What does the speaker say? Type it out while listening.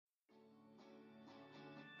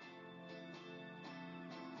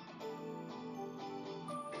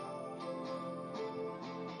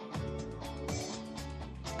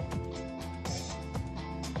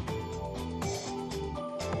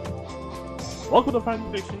Welcome to Finding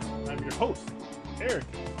Fiction. I'm your host, Eric,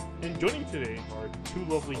 and joining today are two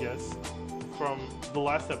lovely guests from the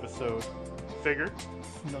last episode, Figure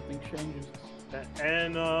Nothing changes.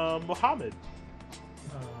 and Muhammad.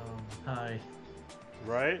 Hi.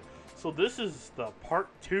 Right? So this is the part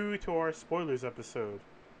 2 to our spoilers episode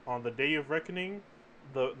on the Day of Reckoning,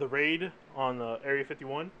 the raid on Area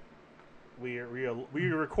 51. We are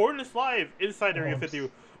recording this live inside Area 50.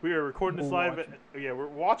 We are recording this live. We're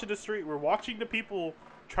watching the street. We're watching the people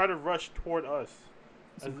try to rush toward us.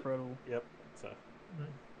 It's incredible. Yep. It's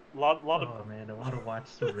a lot of. Oh man, I want to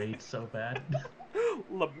watch the raid so bad.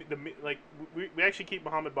 We actually keep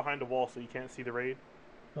Muhammad behind the wall so you can't see the raid.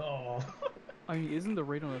 Oh. I mean, isn't the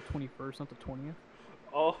raid on the 21st, not the 20th?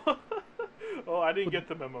 Oh. Oh, I didn't get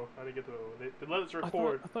the memo. They let us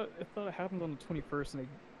record. I thought it happened on the 21st, and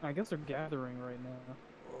I guess they're gathering right now.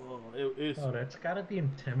 Oh, it is. Oh, that's gotta be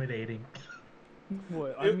intimidating.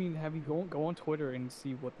 What? I mean, have you go on Twitter and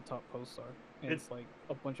see what the top posts are? And it's like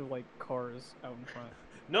a bunch of like cars out in front.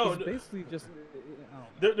 No, it's basically just. I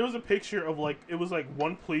don't know. there was a picture of it was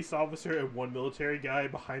one police officer and one military guy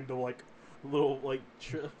behind the little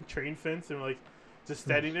train fence, and just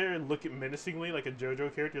standing there and looking menacingly like a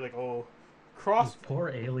JoJo character, oh, cross. Those poor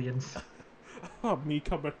aliens. Oh, me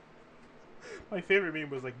coming. My favorite meme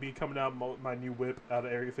was me coming out my new whip out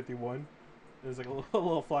of Area 51. There's a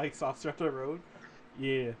little flying saucer on the road.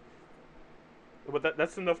 Yeah. But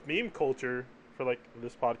that's enough meme culture for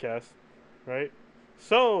this podcast, right?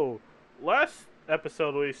 So, last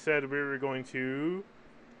episode we said we were going to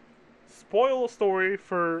spoil a story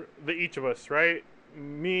for each of us, right?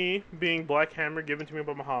 Me being Black Hammer given to me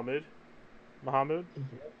by Muhammad. Muhammad?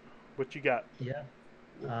 Yep. What you got? Yeah.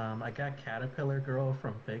 I got Caterpillar Girl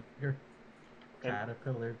from Figure.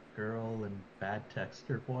 Caterpillar Girl and Bad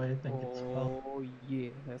Texture Boy, I think it's called. Oh yeah,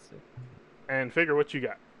 that's it. And Figure, what you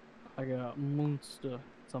got? I got Monster,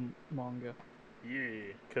 some manga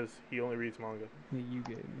Yeah, because he only reads manga. that you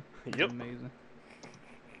gave me. It's Yep. amazing.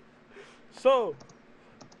 So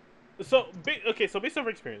based on our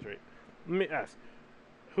experience, right? Let me ask,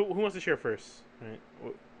 who wants to share first? Right?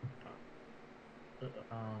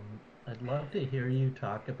 I'd love to hear you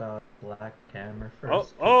talk about Black Hammer first.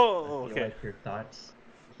 'Cause I feel Okay. like your thoughts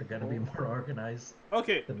are gonna be more organized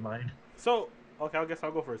Okay, than mine. so I guess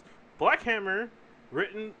I'll go first. Black Hammer,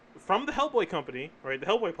 written from the Hellboy company, right? The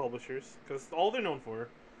Hellboy publishers, because it's all they're known for,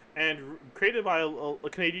 and created by a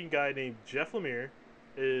Canadian guy named Jeff Lemire,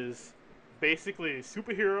 is basically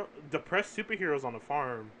depressed superheroes on a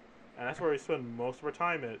farm, and that's where we spend most of our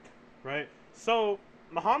time at, right? So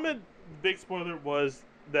Muhammad, big spoiler was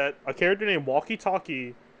that a character named Walkie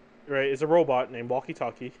Talkie, right, is a robot named Walkie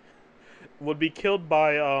Talkie, would be killed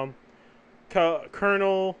by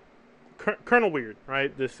Colonel Weird,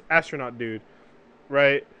 right? This astronaut dude,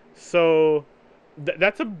 right? So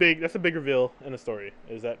that's a big reveal in the story,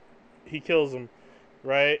 is that he kills him,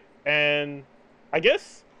 right? And I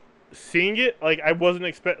guess seeing it, I wasn't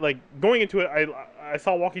going into it. I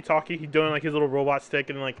saw Walkie Talkie, he doing his little robot stick,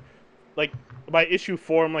 and by issue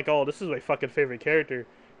 4, I'm oh, this is my fucking favorite character.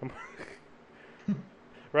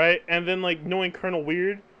 Right? And then knowing Colonel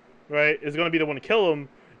Weird, right, is gonna be the one to kill him,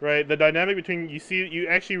 right? The dynamic between you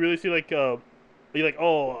actually really see you're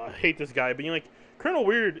oh, I hate this guy, but you're Colonel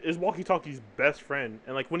Weird is Walkie Talkie's best friend,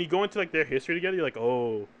 and when you go into their history together, you're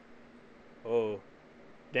oh,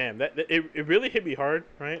 damn, it really hit me hard,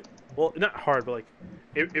 right? Well, not hard, but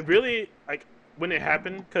it really when it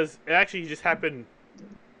happened, because it actually just happened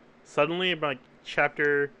suddenly about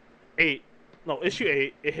chapter 8, no, issue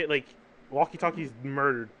 8, it hit Walkie Talkie's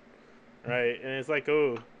murdered, right? And it's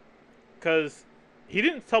oh, because he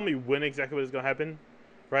didn't tell me when exactly what was gonna happen,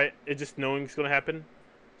 right? It just knowing it's gonna happen.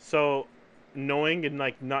 So knowing and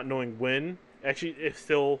not knowing when, actually, it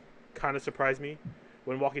still kind of surprised me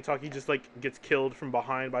when Walkie Talkie just gets killed from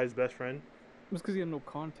behind by his best friend. It's because you had no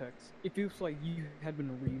context. It feels like you had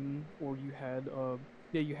been reading, or you had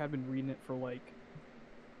you had been reading it for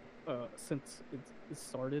since it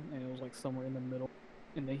started, and it was somewhere in the middle,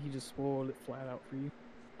 and then he just spoiled it flat out for you.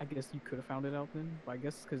 I guess you could have found it out then, but I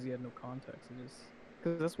guess because you had no context,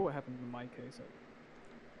 because that's what happened in my case.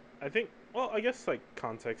 I think, well, I guess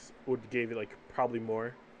context would give it probably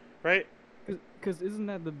more, right? Because isn't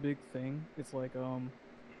that the big thing? It's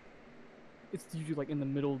it's usually in the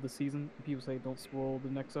middle of the season, and people say don't spoil the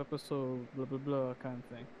next episode, blah blah blah, kind of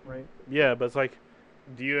thing, right? Yeah, but it's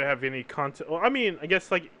do you have any context? Well, I mean, I guess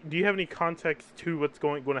do you have any context to what's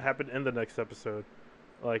going to happen in the next episode?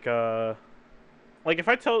 If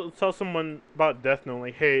I tell someone about Death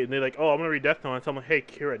Note, hey, and they're oh, I'm gonna read Death Note, and tell them, hey,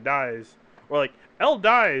 Kira dies, or L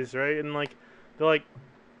dies, right? And they're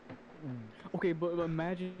Okay, but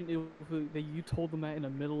imagine that you told them that in the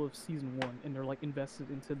middle of season 1, and they're like invested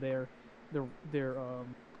into their their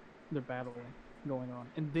um their battling going on,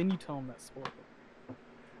 and then you tell them that spoiler.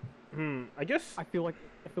 I guess. I feel like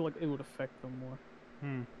it would affect them more.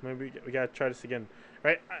 Maybe we gotta try this again,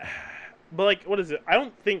 right? But like, what is it? I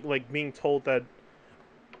don't think like being told that.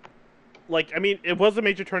 Like, I mean, it was a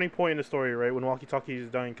major turning point in the story, right? When Walkie Talkie is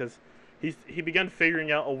dying, because he began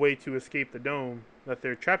figuring out a way to escape the dome that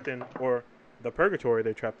they're trapped in, or the purgatory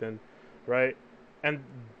they're trapped in, right? And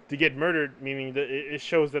to get murdered, meaning that it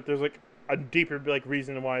shows that there's like a deeper like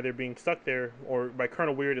reason why they're being stuck there, or by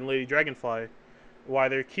Colonel Weird and Lady Dragonfly, why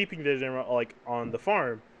they're keeping the general like on the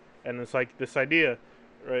farm, and it's like this idea,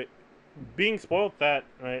 right? Being spoiled that,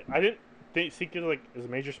 right? I didn't think it like is a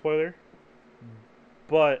major spoiler,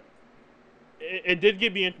 but it did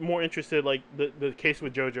get me more interested, like the case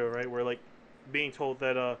with JoJo, right? Where like being told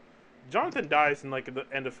that Jonathan dies in like the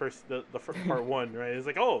end of the first part one, right? It's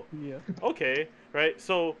like, oh, Yeah. okay, right?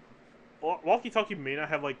 So Walkie Talkie may not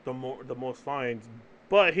have like the most lines,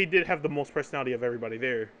 but he did have the most personality of everybody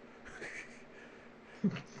there.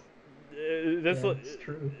 That's it's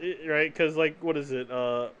true. right, because like what is it?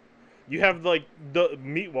 You have like the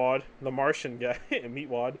Meatwad, the Martian guy,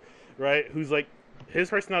 Meatwad, right? Who's like his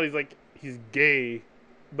personality is like he's gay,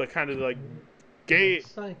 but kind of like gay.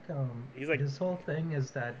 It's like He's like his whole thing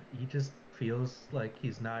is that he just feels like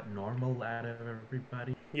he's not normal out of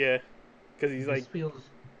everybody. yeah, because He he's like just feels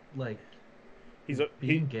like he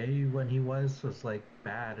being gay when he was like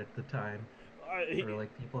bad at the time, he or like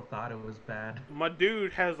people thought it was bad. my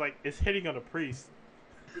dude has like is hitting on a priest.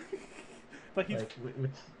 Like he's Like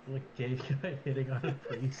which like gay guy hitting on a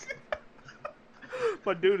priest.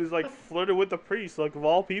 my dude is like flirting with the priest, like of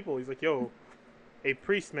all people. He's like, yo, a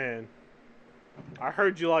priest man. I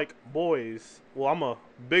heard you like boys. Well, I'm a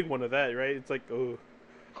big one of that, right? It's like, oh,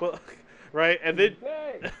 well, right, and then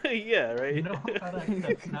yeah, right. You know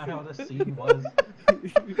that's not how the scene was.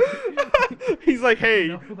 He's like, hey,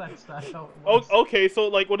 No, that's not how it was. okay, so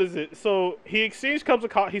like, what is it? So he exchanged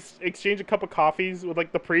he's exchanged a cup of coffees with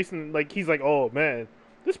like the priest, and like he's like, oh man,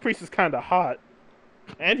 this priest is kind of hot,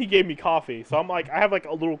 and he gave me coffee, so I'm like, I have like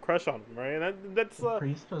a little crush on him, right? And that's The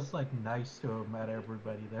priest was like nice to him at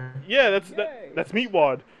everybody there. yeah, that's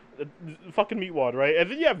Meatwad, fucking Meatwad, right? And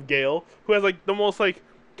then you have Gail, who has like the most like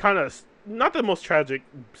kind of not the most tragic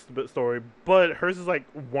story, but hers is like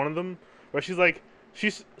one of them where she's like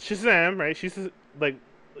she's Shazam, right? She's like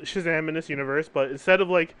Shazam in this universe, but instead of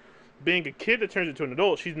like being a kid that turns into an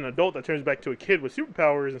adult, she's an adult that turns back to a kid with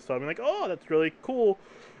superpowers and stuff. And like, oh, that's really cool.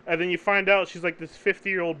 And then you find out she's like this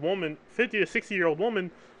 50-year-old woman, 50 to 60-year-old woman,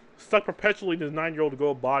 stuck perpetually in this 9-year-old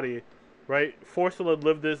girl body, right? Forced to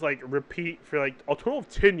live this like repeat for like a total of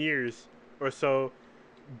 10 years or so.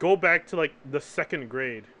 Go back to like the second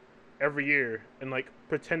grade every year and like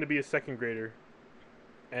pretend to be a second grader.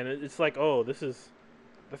 And it's like, oh,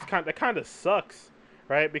 that kind of sucks,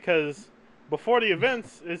 right? Because before the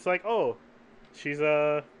events, it's like, oh, she's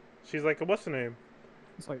like, what's her name?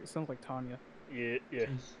 It sounds like Tanya. Yeah, yeah,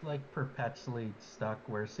 She's like perpetually stuck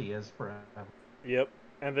where she is forever. yep.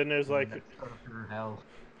 And then there's like, That's sort of her hell.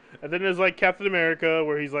 and then there's like Captain America,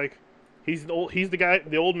 where he's like, he's the guy,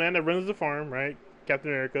 the old man that runs the farm, right?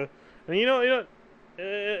 Captain America, and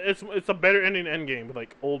it's a better ending than Endgame with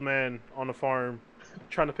like old man on the farm,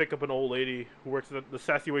 trying to pick up an old lady who works at the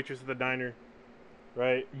sassy waitress at the diner,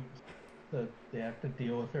 right? They have to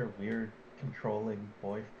deal with her weird controlling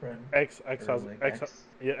boyfriend. Ex Or, husband, like,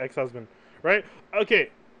 ex husband, right? Okay,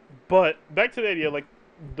 but back to the idea, like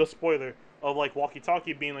the spoiler of like Walkie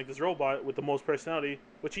Talkie being like this robot with the most personality,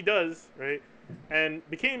 which he does, right? And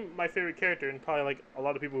became my favorite character, and probably like a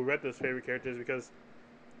lot of people who read this favorite characters because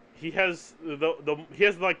he has he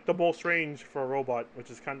has like the most range for a robot, which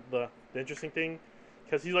is kind of the interesting thing,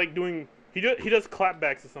 because he's like doing he does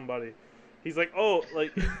clapbacks to somebody. He's like, oh,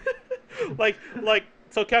 like like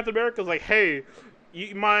so Captain America's like, hey,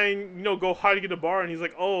 you mind go hiding in the bar, and he's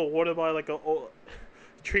like, oh, what if I like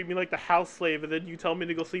treat me like the house slave, and then you tell me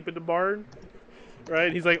to go sleep in the barn,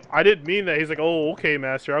 right? He's like, I didn't mean that. He's like, oh, okay,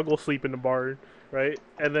 master, I'll go sleep in the barn, right?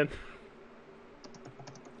 And then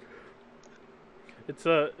it's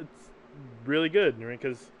really good, right?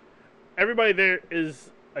 Because everybody there is,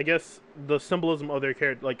 I guess, the symbolism of their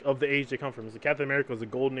character, like of the age they come from. So Captain America is a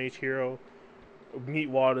golden age hero.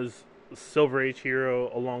 Meatwad is a silver age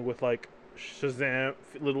hero, along with like Shazam,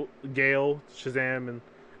 little Gale, Shazam, and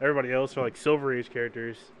everybody else are like silver age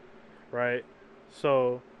characters, right?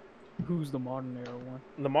 So Who's the modern era one?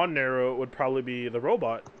 the modern era would probably be the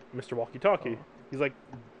robot, Mr. Walkie Talkie. Oh. He's like,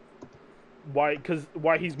 why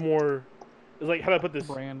he's more. It's like, how do I put this?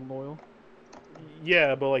 Brand loyal.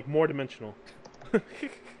 Yeah, but like more dimensional.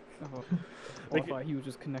 Oh, I Like, thought he was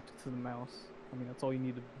just connected to the mouse. I mean, that's all you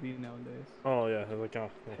need to be nowadays. oh yeah, like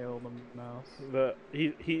Hail the mouse.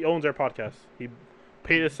 he owns our podcast. He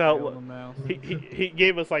paid us Hail out. the mouse. He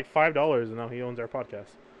gave us like $5, and now he owns our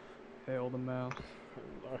podcast. Hail the mouse.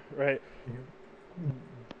 Right.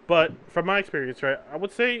 But from my experience, right, I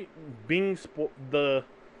would say being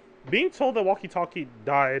being told that Walkie Talkie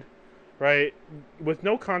died, right, with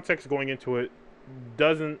no context going into it,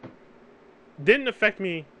 didn't affect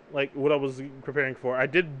me like what I was preparing for. I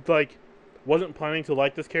did like wasn't planning to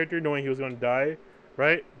like this character, knowing he was going to die,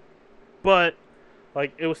 right? But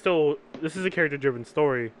like it was still this is a character-driven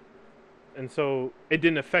story, and so it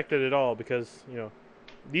didn't affect it at all because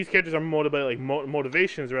these characters are motivated by like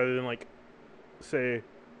motivations rather than like say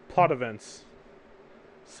plot events.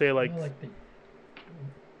 Say like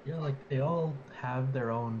like they all have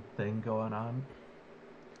their own thing going on,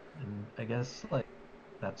 and I guess like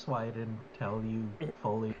that's why I didn't tell you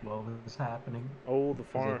fully what was happening. oh the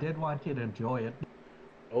Because farm. I did want you to enjoy it.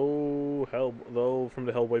 Oh hell, though from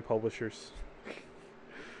the Hellboy publishers.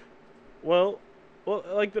 well,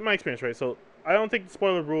 like my experience, right? So I don't think the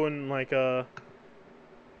spoiler ruined like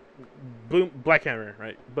Black Hammer,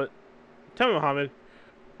 right? But tell me, Mohammed,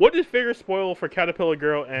 what did Figure spoil for Caterpillar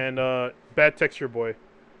Girl and Bad Texture Boy?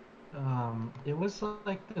 It was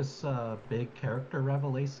like this big character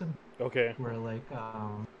revelation Okay. where like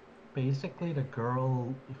basically the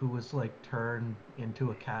girl who was like turned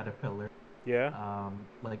into a caterpillar Yeah.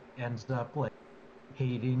 like ends up like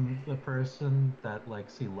hating the person that like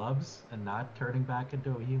she loves and not turning back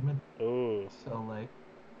into a human. Oh. So like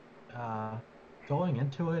uh going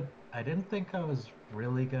into it, I didn't think I was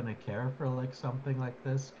really gonna care for like something like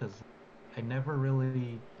this because I never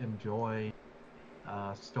really enjoy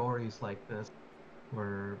stories like this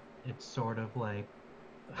where it's sort of like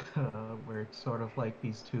where it's sort of like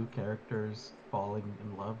these two characters falling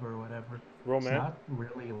in love or whatever. It's Romance. not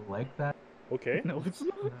really like that. Okay. No, it's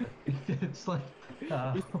not. It's like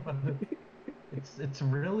uh, it's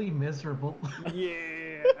really miserable. Yeah.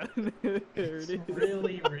 There It's it is.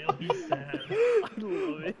 really sad. I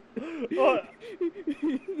love it.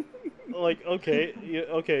 Like okay, yeah,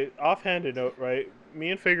 okay. Offhanded note, right? Me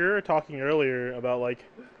and Figure are talking earlier about like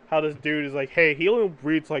how this dude is like, hey, he only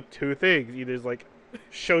reads like two things. Either it's like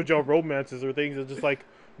shoujo romances or things that just like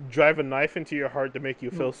drive a knife into your heart to make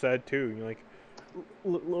you feel sad too. And you're like,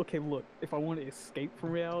 Okay, look. If I want to escape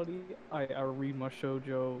from reality, I read my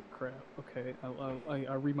shoujo crap. Okay,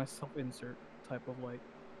 I read my self-insert type of like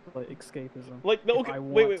escapism. like no, If okay, I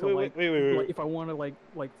wait, want to like, wait. if I want to like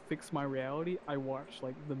fix my reality, I watch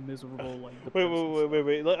like the miserable like.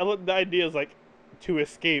 Wait. The idea is like to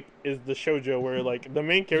escape is the shoujo where like the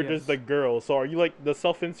main character is Yes. the girl. So are you like the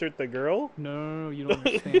self-insert the girl? No, you don't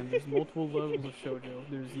understand. There's multiple levels of shoujo.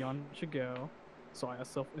 There's Yanchigao, so I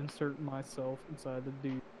self-insert myself inside the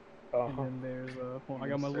dude. And then there's well, I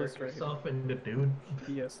got my list right here. yourself into dude.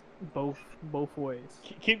 Yes, both ways.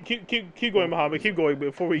 Keep going, Muhammad. Keep going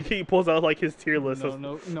before he pulls out like his tier list.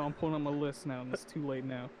 No, I'm pulling on my list now, and it's too late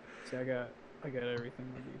now. See, I got everything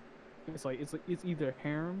ready. It's it's either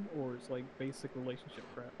harem or it's like basic relationship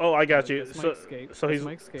crap. Oh, I got you. That's my So escape. so That's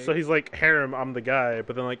my escape. he's like harem. I'm the guy,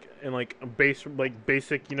 but then like in like basic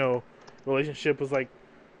relationship was like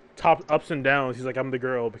top ups and downs. He's like I'm the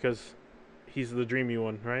girl because he's the dreamy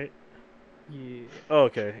one, right? Yeah. Oh,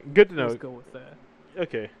 okay, good to know. Let's go with that.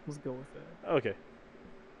 Okay, Let's go with that. okay,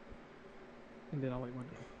 And then I like my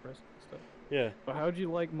depressing stuff. yeah. But how'd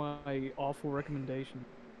you like my awful recommendation,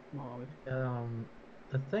 Mohammed?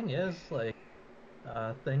 The thing is, like,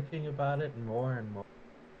 thinking about it more and more,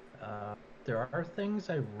 there are things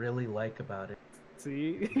I really like about it.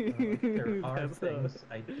 See? There are That's, things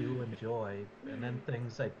I do enjoy, and then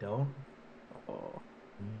things I don't. Oh.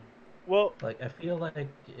 Well, Like, I feel like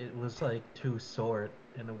it was, like, too short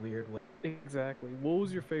in a weird way. Exactly. What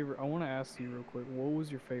was your favorite? I want to ask you real quick. What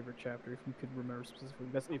was your favorite chapter, if you could remember specifically?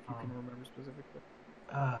 That's if you can remember specifically.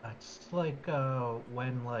 It's like,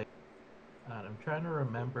 when, like, I'm trying to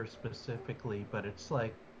remember specifically, but it's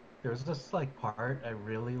like, there's this, like, part I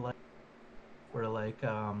really like, where, like,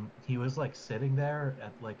 he was, like, sitting there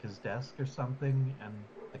at, like, his desk or something, and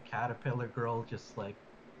the caterpillar girl just, like,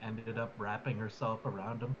 ended up wrapping herself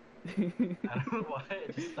around him. I don't know why,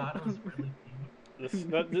 I just thought it was really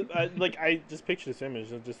cute. I just picture this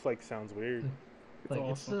image. It just like sounds weird. Like,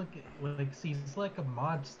 awesome. it's like, she's like a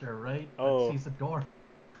monster, right? Oh. But she's adorable.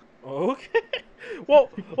 Okay.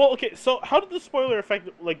 well, okay. So, how did the spoiler affect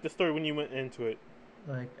like the story when you went into it?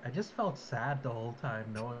 Like, I just felt sad the whole time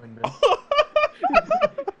knowing this.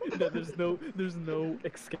 that there's no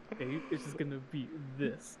escape. It's just gonna be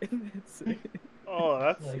this, and that's it. Oh,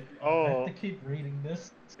 that's Like, I have oh to keep reading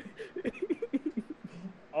this.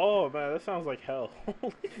 oh man, that sounds like hell.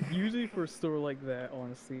 Usually for a store like that,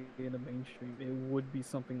 honestly, in the mainstream, it would be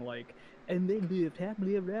something like, and they lived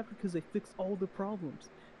happily ever after because they fixed all the problems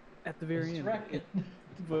at the very Let's end. wreck it.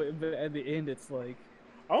 But at the end, it's like,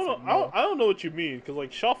 I don't it's know. like, no. I don't know what you mean because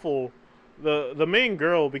like Shuffle, the main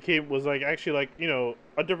girl was like actually like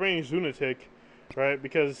a deranged lunatic, right?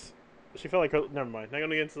 Because she felt like her. Never mind. Not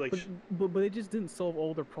gonna get into like. But they just didn't solve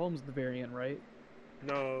all their problems at the very end, right?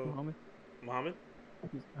 No, Muhammad, Muhammad.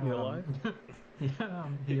 you alive? Yeah,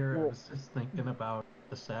 I'm here. I Well- was just thinking about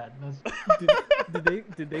the sadness.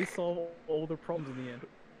 Did they solve all their problems in the end?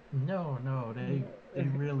 No, they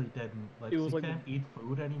really didn't. Like, It was she like can't eat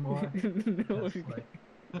food anymore. No, Because, like,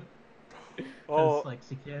 Oh, because, like,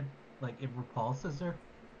 she can't, like, it repulses her.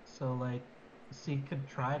 So, like, she could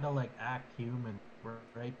try to, like, act human,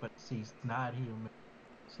 right? But she's not human.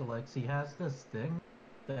 So, like, she has this thing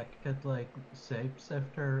that could, like,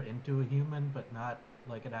 shapeshift her into a human, but not,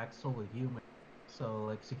 like, an actual human. So,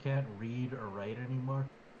 like, she can't read or write anymore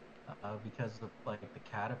because of, like, the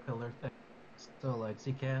caterpillar thing. So, like,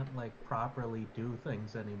 she can't, like, properly do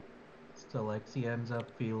things anymore. So, like, she ends up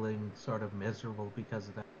feeling sort of miserable because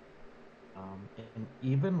of that. And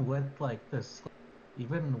even with like this,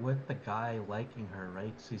 even with the guy liking her,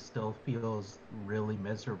 right? She still feels really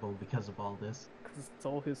miserable because of all this. because it's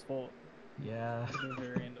all his fault Yeah. at the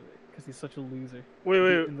very end of it. Because he's such a loser. wait.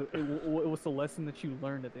 It was the lesson that you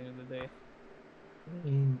learned at the end of the day. I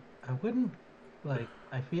mean, I wouldn't like.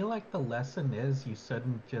 I feel like the lesson is you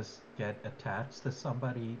shouldn't just get attached to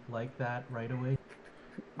somebody like that right away.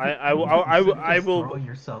 You shouldn't I just throw will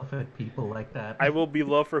yourself at people like that. I will be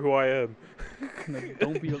loved for who I am. No, just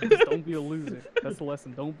don't be a loser. That's the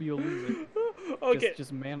lesson. Don't be a loser. Okay.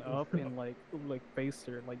 Just man up and like face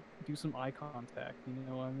her, like do some eye contact. You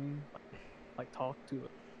know what I mean? Like talk to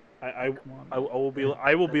it. I Come on. I will be Yeah,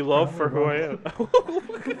 I will be that's loved for who probably I am.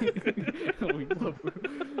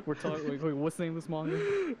 We're talking. Wait, what's the name of this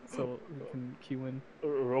manga? So we can cue in.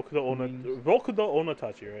 Memes. Rokudo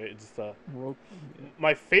Onatachi, right? It's Ro-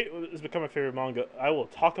 my it's become my favorite manga. I will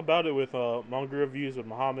talk about it with manga reviews with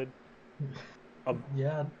Muhammad.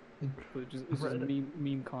 Yeah. But it's just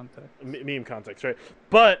meme context. Meme context, right?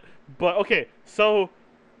 But okay, so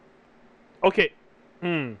okay,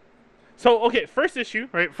 so okay, first issue,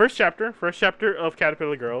 right? First chapter of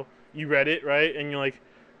Caterpillar Girl. You read it, right? And you're like,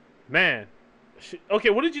 man, okay.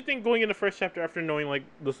 What did you think going in the first chapter after knowing like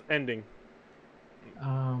this ending?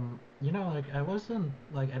 You know, like I wasn't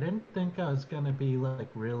like I didn't think I was gonna be like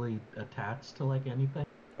really attached to like anything,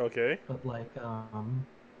 Okay. but like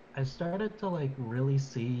I started to like really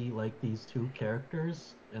see like these two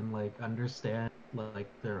characters and like understand like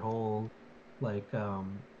their whole like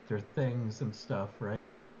their things and stuff, right?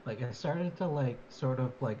 Like I started to like sort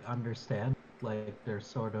of like understand like their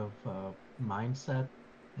sort of mindset,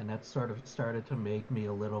 and that sort of started to make me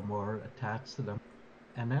a little more attached to them.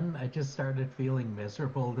 And then I just started feeling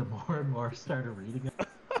miserable the more and more I started reading it.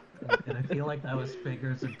 And I feel like that was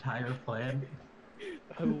Figure's entire plan.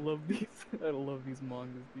 I love these. I love these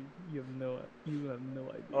mangas, dude. You have no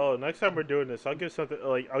idea. Oh, next time we're doing this, I'll give something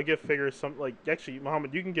like I'll give Figure some like actually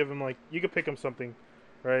Muhammad, you can give him like you can pick him something,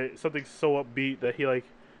 right? Something so upbeat that he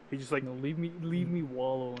just like No, leave me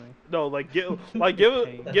wallowing. no like give That's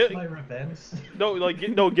give my revenge. no like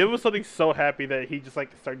no give him something so happy that he just like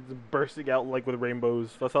starts bursting out like with rainbows.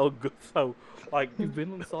 That's how good. So like Dude,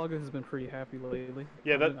 Vinland Saga has been pretty happy lately.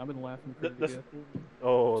 Yeah, I've been laughing pretty that's good.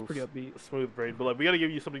 oh It's pretty upbeat. smooth brain, but like we gotta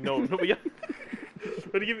give you something. No, we gotta,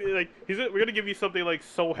 we're gonna give you like we're gonna give you something like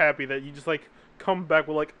so happy that you just like come back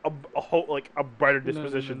with like a whole like a brighter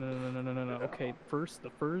disposition. No. Okay, the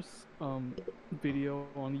first video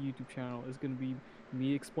on the YouTube channel is gonna be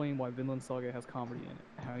me explaining why Vinland Saga has comedy in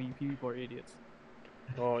it. How you people are idiots.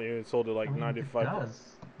 Oh, you sold it like I mean, 95. It does.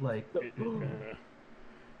 Like,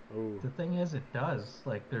 Ooh. the thing is, it does.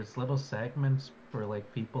 Like, there's little segments where,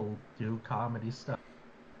 like, people do comedy stuff.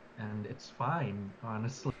 And it's fine,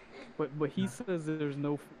 honestly. But he says that there's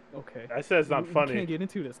no. Okay. I said it's not We funny. can't get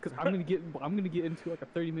into this because I'm gonna get into like a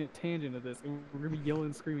 30-minute tangent of this, and we're gonna be yelling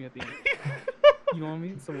and screaming at the end. You know what I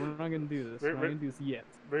mean? So we're not gonna do this. We're not gonna do this yet.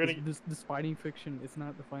 We're gonna. This fighting fiction. It's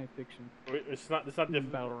not the fighting fiction. It's not. It's not It's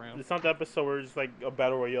the battle round. It's not the episode where it's like a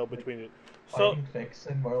battle royale between it. So Fighting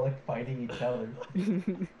fiction, more like fighting each other.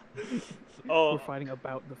 oh We're fighting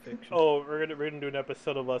about the fiction. oh we're gonna do an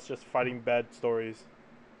episode of us just fighting bad stories.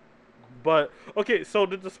 But okay, so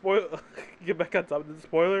did the spoiler get back on top? Did the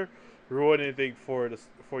spoiler ruin anything for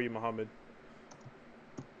you, Muhammad?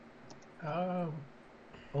 Um,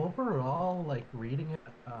 overall, like reading it,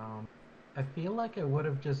 I feel like it would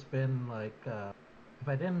have just been like, if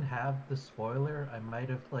I didn't have the spoiler, I might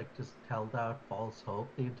have like just held out false hope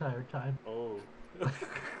the entire time. Oh.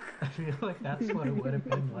 I feel like that's what it would have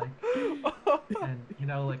been like,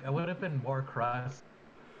 and like I would have been more crust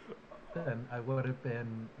than I would have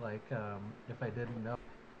been like, if I didn't know.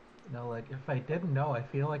 Like if I didn't know, I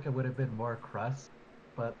feel like it would have been more crust,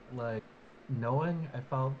 but like knowing, I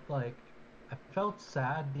felt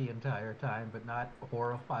sad the entire time, but not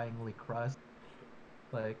horrifyingly crust.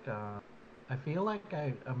 Like, I feel like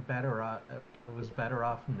I'm better off. I was better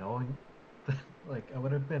off knowing. Like, I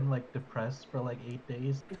would have been like depressed for like 8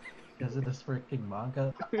 days because of this freaking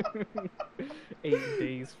manga. 8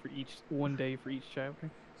 days for each, 1 day for each chapter.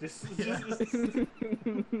 Yeah.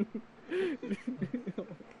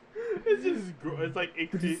 It's just it's like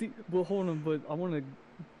it But you see, well, hold on, but I want to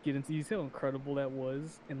get into. You see how incredible that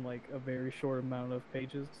was in like a very short amount of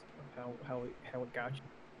pages. How it got you.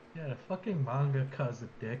 Yeah, the fucking manga caused a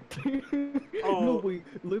dick. Oh. No wait,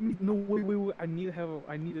 let me. No wait. I need to have.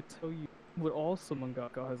 I need to tell you what also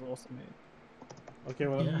mangaka has also made. Okay,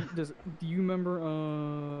 well, Yeah. Do you remember?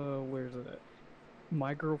 Where is it at?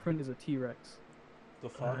 My girlfriend is a T-Rex. the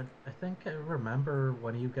fuck? I think I remember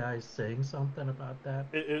one of you guys saying something about that.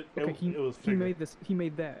 It was He figured. made this. He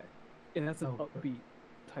made that, and that's an Oh, but- upbeat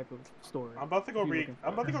type of story. I'm about to go If you're read. looking for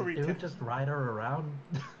I'm about to that. go Does read. the dude just ride her around?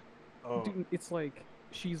 Oh. Dude, it's like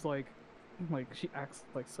she's like she acts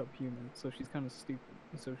like subhuman, so she's kind of stupid.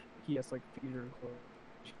 And so he has like feed her clothes.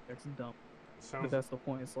 She acts dumb, Sounds but that's the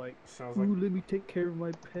point. It's like, sounds like ooh, let me take care of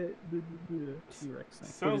my pet. T-Rex thing. But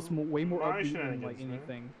it's sounds way more my upbeat than like shenanigans, man.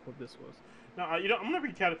 anything what this was. no. I'm gonna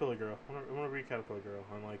read Caterpillar Girl. I'm gonna read Caterpillar Girl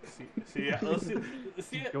and like see. Let's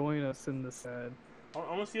see it. Join us in the sad. I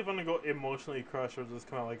want to see if I'm gonna go emotionally crushed or just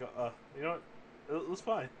kind of like you know what? It was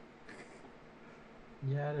fine.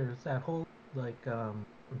 Yeah, there's that whole like I'm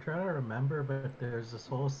trying to remember, but there's this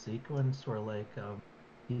whole sequence where like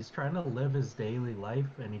he's trying to live his daily life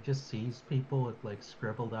and he just sees people with like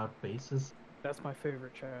scribbled out faces. That's my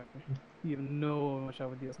favorite chapter. You have no how much I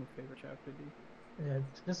would do. That's my favorite chapter, dude.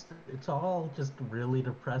 Yeah, it's all just really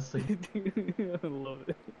depressing. I love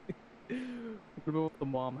it. What about the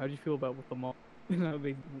mom? How'd you feel about with the mom? How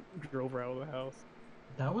they drove her out of the house.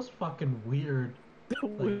 That was fucking weird. That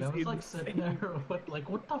Like was I was like sitting insane. there, what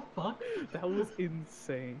the fuck? That was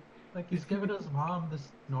insane. Like he's giving his mom this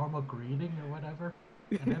normal greeting or whatever,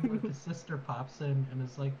 and then like his sister pops in and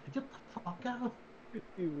is like, "Get the fuck out!" It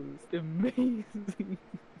was amazing.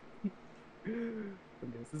 But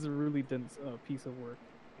yes, this is a really dense piece of work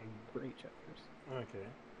for 8 chapters. Okay.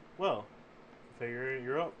 Well, figure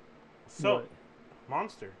you're up. So, What?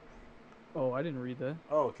 Monster. Oh, I didn't read that.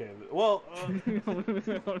 Oh, okay. Well,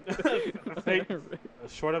 a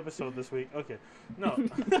short episode this week. Okay. No.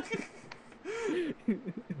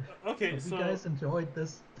 Okay, Hope so you guys enjoyed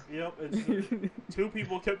this. yep, it's 2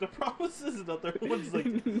 people kept their promises, and the third one's like,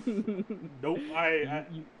 nope.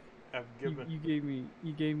 I've given.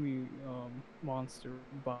 You gave me Monster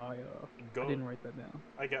by Go. I didn't write that down.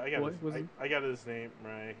 I got. What was it? I got his name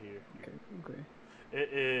right here. Okay.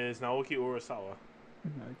 It is Naoki Urasawa.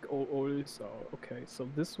 Okay, so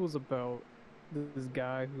this was about this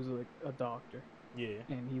guy who's like a doctor, Yeah.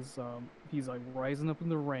 and he's like rising up in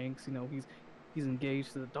the ranks. You know, he's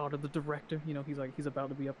engaged to the daughter of the director. You know, he's about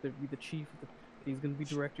to be up there, be the chief. He's gonna be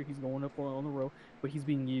director. He's going up on the road, but he's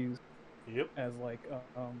being used Yep. as like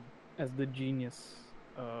as the genius,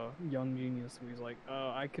 young genius. Who he's like,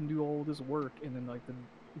 I can do all this work, and then like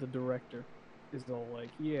the director is all like,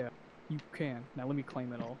 yeah, you can. Now let me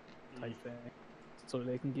claim it all, type thing. So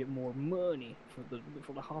they can get more money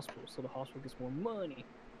for the hospital. So the hospital gets more money.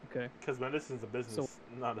 Okay. Because medicine's a business,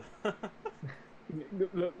 not a.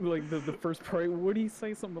 Like the first priority. What do you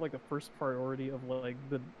say? Something like the first priority of like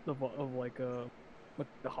what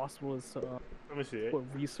the hospital is. Let me see it. What,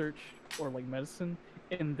 research or like medicine,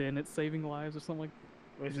 and then it's saving lives or something like.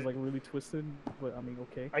 Let me Which see. is like really twisted, but I mean,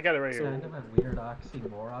 okay. I got it right So- here. Kind of a weird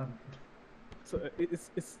oxymoron. So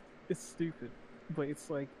it's stupid, but it's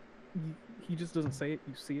like he just doesn't say it.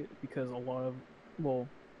 You see it because a lot of, well,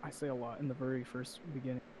 I say a lot in the very first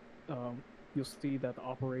beginning. You'll see that the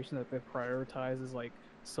operation that they prioritize is like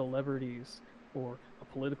celebrities or a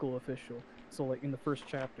political official. So like in the first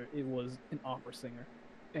chapter, it was an opera singer,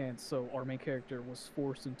 and so our main character was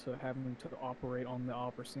forced into having to operate on the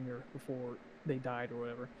opera singer before they died or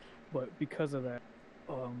whatever. But because of that,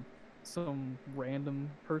 some random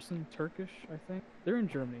person, Turkish, I think. They're in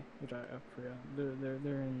Germany, which I forgot.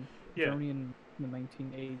 They're in Yeah. Germany in the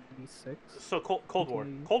 1986. So Cold War.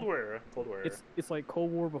 Okay. Cold War era. Cold War era. It's like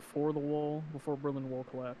Cold War before the wall, before Berlin Wall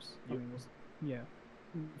collapsed. I Yep. mean, yeah.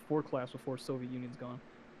 class before Soviet Union's gone.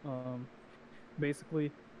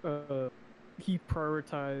 Basically, uh, he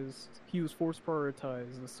was forced to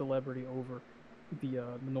prioritize the celebrity over the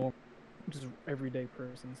normal, just everyday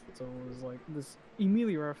persons. So it was like this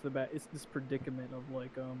immediately right off the bat. It's this predicament of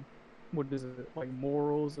like what is it, like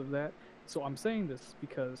morals of that. So I'm saying this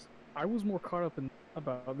because I was more caught up in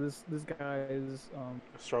about this guy's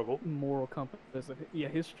Struggle. moral compass. Yeah,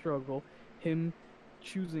 his struggle, him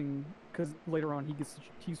choosing, because later on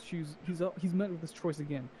he's met with this choice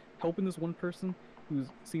again, helping this one person who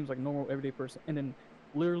seems like a normal everyday person, and then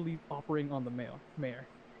literally operating on the mayor,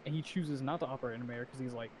 and he chooses not to operate on the mayor because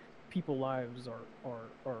he's like, people lives are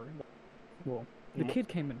well, the kid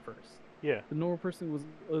came in first. Yeah. The normal person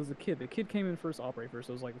was a kid. The kid came in first, operate first.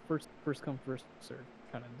 So it was like first come first serve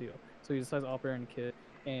kind of deal. So he decides to operate on the kid,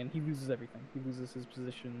 and he loses everything. He loses his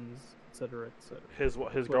positions, etc., etc.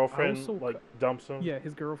 His girlfriend so dumps him. Yeah,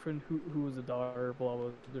 his girlfriend who was a daughter, blah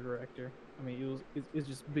blah, the director. I mean, it's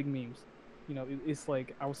just big memes. You know, it's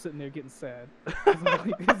like I was sitting there getting sad. I'm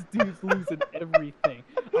like, this dude's losing everything.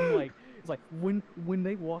 I'm like, it's like when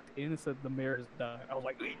they walked in and said the mayor has died, I was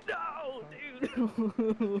like, no, dude.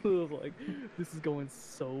 I was like, this is going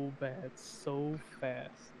so bad, so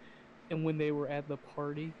fast. And when they were at the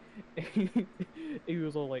party, he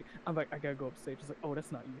was all like, I'm like, I gotta go upstage. He's like, oh,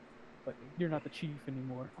 that's not you. Like, you're not the chief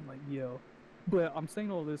anymore. I'm like, yo. But I'm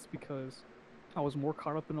saying all this because I was more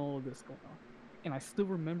caught up in all of this going on. And I still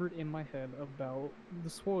remembered in my head about the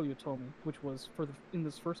spoiler you told me, which was in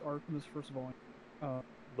this first arc, in this first volume.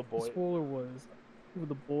 The boy. The spoiler was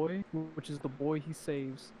the boy, which is the boy he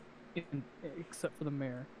saves, except for the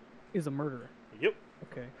mayor, is a murderer. Yep.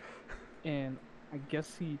 Okay. And I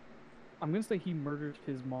guess I'm gonna say he murdered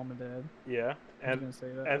his mom and dad. Yeah, I'm gonna say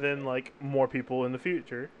that. And then like more people in the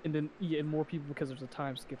future. And then and more people because there's a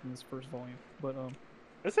time skip in this first volume. But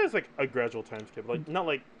it says like a gradual time skip, like not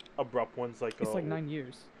like abrupt ones. Like it's like 9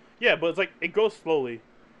 years. Yeah, but it's like it goes slowly,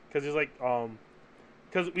 because he's like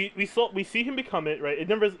because we see him become it, right?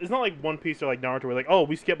 It's not like One Piece or like Naruto where like, oh,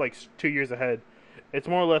 we skip like 2 years ahead. It's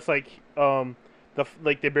more or less like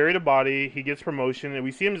they bury the body, he gets promotion, and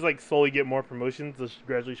we see him just like slowly get more promotions to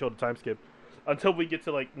gradually show the time skip until we get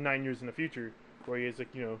to like 9 years in the future where he is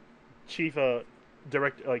like, you know, chief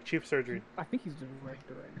director, like chief surgery. I think he's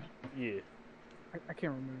director right now. Yeah. I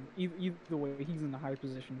can't remember. Either way, he's in a high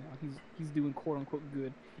position now. He's doing quote unquote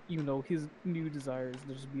good, even though his new desire is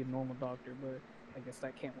to just be a normal doctor. But I guess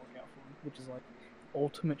that can't work out for him, which is like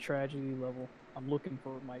ultimate tragedy level. I'm looking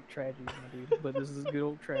for my tragedy, my dude. But this is good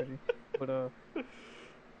old tragedy. But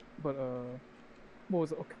what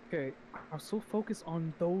was it? Okay, I was so focused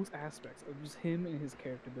on those aspects of just him and his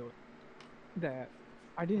character building that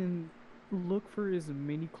I didn't look for as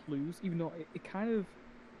many clues, even though it kind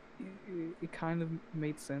of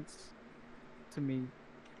made sense to me.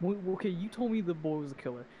 Okay, you told me the boy was a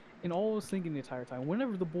killer, and all I was thinking the entire time,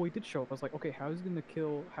 whenever the boy did show up, I was like, okay, how is he gonna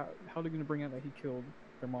kill? How are they gonna bring out that he killed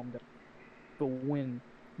their mom and dad? But when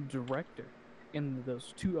director and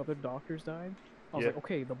those 2 other doctors died, I was like,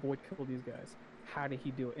 okay, the boy killed these guys. How did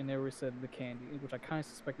he do it? And they always said the candy, which I kind of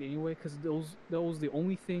suspected anyway, because that was the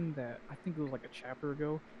only thing that I think it was like a chapter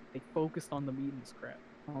ago. They focused on them eating this crap.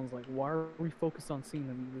 I was like, why are we focused on seeing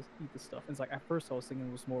them eat this stuff? And it's like, at first I was thinking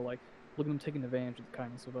it was more like, look at them taking advantage of the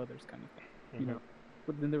kindness of others kind of thing, you know?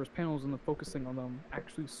 But then there was panels and them focusing on them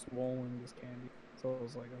actually swallowing this candy. So I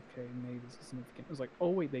was like, okay, maybe this is significant. It was like, oh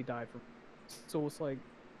wait, they died from. So it's like,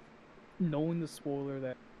 knowing the spoiler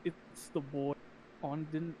that it's the boy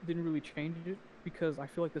didn't really change it, because I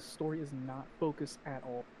feel like the story is not focused at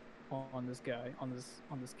all on this guy, on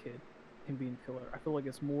this kid, him being a killer. I feel like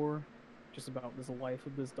it's more just about this life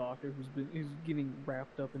of this doctor who's getting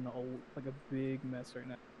wrapped up in like a big mess right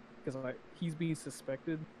now, because like he's being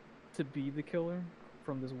suspected to be the killer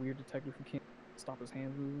from this weird detective who can't stop his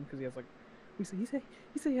hands moving because he has like he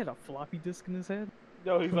said he had a floppy disk in his head.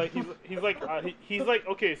 No, he's like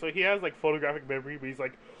okay, so he has like photographic memory, but he's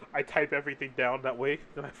like, I type everything down that way.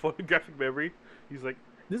 And I have photographic memory. He's like,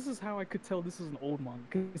 this is how I could tell this is an old manga,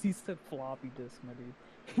 because he said floppy disk, my dude.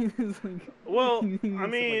 He was like, well, I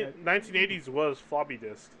mean, 1980s was floppy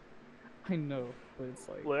disk. I know, but it's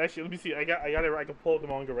like. Well, actually, let me see. I got it. I can pull up the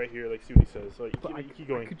manga right here. Like, see what he says. So keep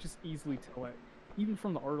going. I could just easily tell it, even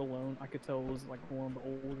from the art alone. I could tell it was like one of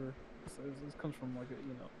the older. This comes from like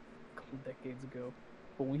a couple decades ago.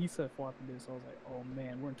 But when he said floppy disk, I was like, oh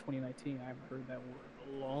man, we're in 2019. I haven't heard that word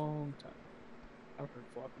in a long time. I've heard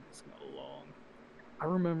floppy disk in a long. I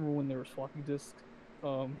remember when there was floppy disk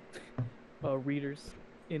readers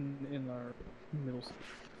in our middle school.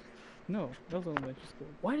 No, that was elementary school.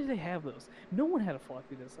 Why did they have those? No one had a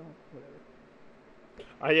floppy disk. Whatever.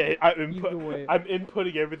 Either way, I'm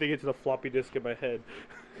inputting everything into the floppy disk in my head.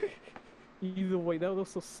 either way, that was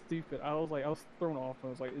so stupid. I was thrown off. I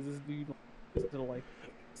was like, is this dude, is there like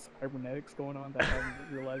cybernetics going on that I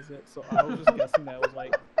haven't realized yet? So I was just guessing that was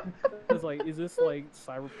like, is this like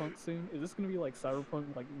cyberpunk soon? Is this gonna be like cyberpunk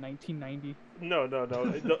like 1990? No, Like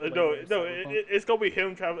cyberpunk? it's gonna be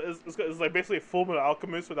him travel. It's like basically a Full Metal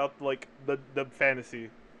Alchemist without like the fantasy,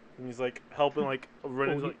 and he's like helping like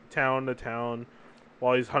running like town to town,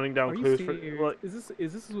 while he's hunting down Are you clues for serious? like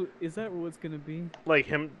Is that what it's gonna be?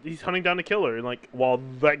 him. He's hunting down the killer, and like while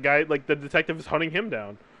that guy like the detective is hunting him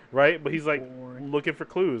down, right? But he's like Boring. looking for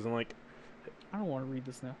clues and like, I don't want to read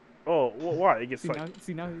this now. oh, well, why? It gets See like,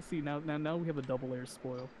 now we have a double layer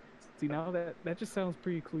spoil. See now that just sounds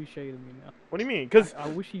pretty cliche to me now. what do you mean? Because I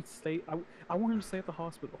wish he'd stay. I want him to stay at the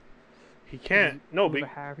hospital. he can't. No, live a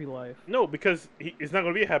happy life. no, because it's not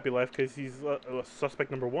gonna be a happy life because he's suspect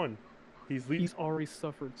number one. He's already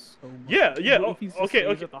suffered so much. Yeah, yeah. But if he just okay, stays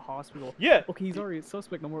okay. at the hospital, Yeah. okay, he's already a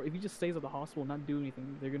suspect no more. If he just stays at the hospital, and not do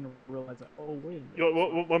anything, they're gonna realize that. Oh wait a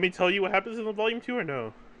minute. Let me tell you what happens in the volume 2 or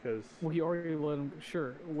no? Because Well, he already let him.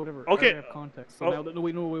 Sure, whatever. Okay, I have context. So oh. now,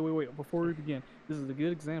 wait. Before we begin, this is a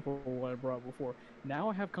good example of what I brought before. Now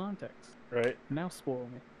I have context. right. Now spoil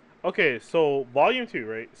me. Okay, so volume 2,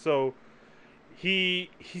 right? So he's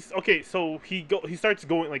okay. So he starts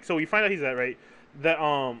going like, so we find out he's that, right. That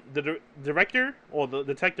the director or the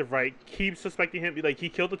detective, right, keeps suspecting him. Like he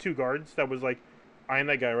killed the 2 guards. That was like, I am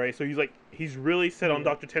that guy, right? So he's really set on Yeah.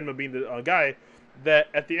 Dr. Tenma being the guy. That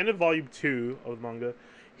at the end of volume 2 of the manga,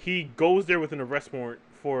 he goes there with an arrest warrant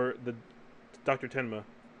for the Dr. Tenma.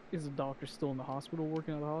 Is the doctor still in the hospital,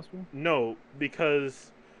 working at the hospital? No,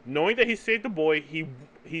 because knowing that he saved the boy,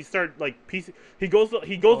 he started like piece. He goes to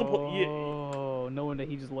Oh, knowing that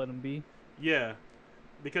he just let him be. yeah,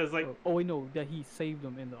 because like Oh wait, no, that he saved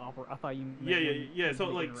him in the opera. I thought you. meant yeah. when So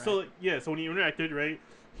they like interacted. so when he interacted, right,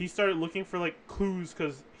 he started looking for like clues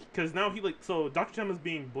because now he like, so Dr. Tenma is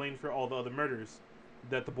being blamed for all the other murders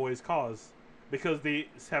that the boys caused because they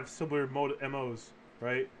have similar MOs,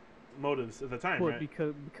 right? Motives at the time, But right?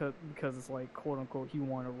 because it's like quote unquote he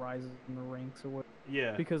wanted to rise in the ranks or what?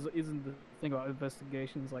 Yeah, Because isn't the thing about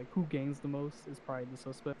investigations like who gains the most is probably the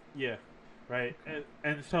suspect. yeah, right.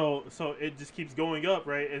 And so it just keeps going up,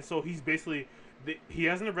 right? And so he's basically he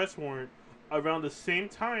has an arrest warrant around the same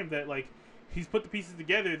time that like he's put the pieces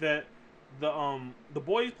together that the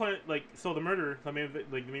boy's plan, like, so the murderer, the main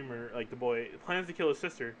murderer, like the boy plans to kill his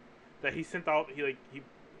sister, that he sent out, he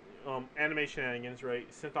anime shenanigans, right,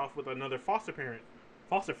 sent off with another foster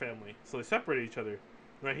family, so they separated each other,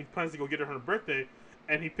 right. He plans to go get her on her birthday,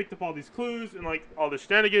 and he picked up all these clues and like all the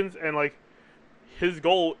shenanigans, and like his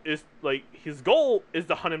goal is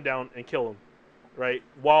to hunt him down and kill him, right,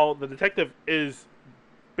 while the detective is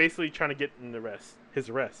basically trying to get his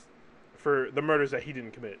arrest for the murders that he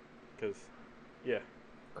didn't commit, because yeah,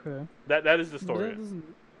 Okay. that is the But story. that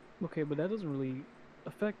doesn't. Okay, but that doesn't really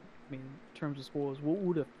affect me in terms of spoilers. What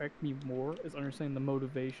would affect me more is understanding the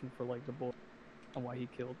motivation for like the boy and why he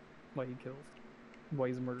kills, why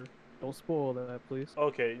he's a murderer. Don't spoil that, please.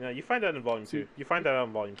 Okay, now you find that in volume 2. You find that out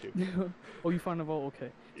in volume 2. Oh, you find out? Okay.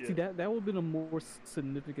 Yeah. See, that would have been a more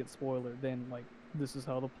significant spoiler than like this is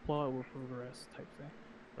how the plot will progress type thing.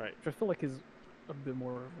 Right. Which I feel like is a bit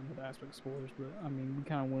more of an aspect of spoilers, but I mean we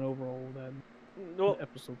kind of went over all of that in Well, the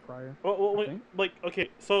episode prior. well, I think. like, okay,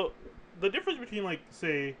 so the difference between, like,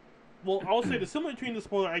 say, well, I'll say the similar between the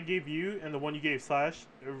spoiler I gave you and the one you gave Slash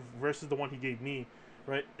versus the one he gave me,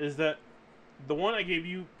 right, is that the one I gave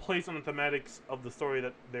you plays on the thematics of the story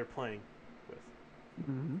that they're playing with,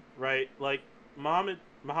 Mm-hmm. right? Like, Muhammad,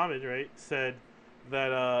 right, said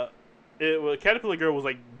that, Caterpillar Girl was,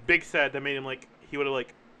 like, big sad that made him, like, he would have,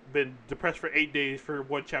 like, been depressed for 8 days for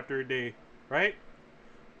 1 chapter a day, right?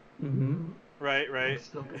 Mm-hmm. Right. I'm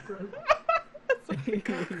still depressed.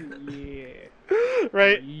 Yeah.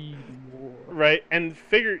 Right. Read more. Right, and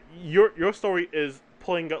figure your story is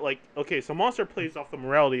pulling up, like, okay, so Monster plays off the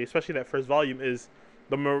morality, especially that first volume is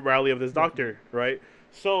the morality of this doctor, right?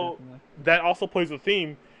 So Definitely. that also plays the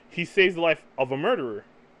theme. He saves the life of a murderer,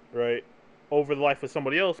 right, over the life of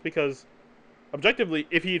somebody else, because objectively,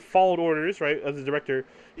 if he had followed orders, right, as a director,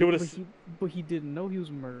 he would have. But he didn't know he was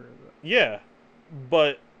a murderer. Though. Yeah,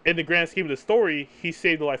 but in the grand scheme of the story, he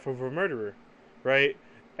saved the life of a murderer, right?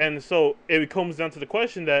 And so it comes down to the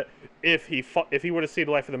question that if he were to save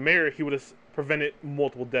the life of the mayor, he would have prevented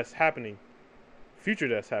multiple deaths happening, future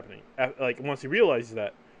deaths happening. Like once he realizes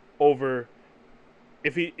that, over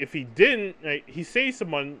if he didn't, like, he saved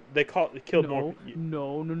someone, killed more.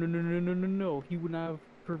 No. He would not have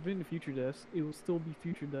prevent future deaths, it will still be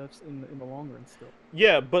future deaths in the long run still.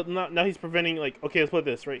 Yeah, but now he's preventing, like, okay, let's put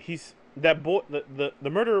this right. He's that boy. The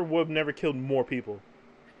murderer would have never killed more people.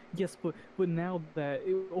 Yes, but now that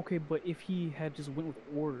okay, but if he had just went with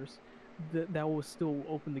orders, that would still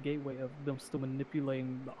open the gateway of them still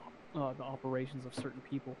manipulating the operations of certain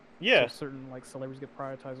people. Yeah. So certain like celebrities get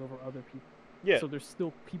prioritized over other people. Yeah. So there's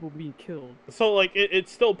still people being killed. So like it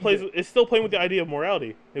still plays. It's still playing with the idea of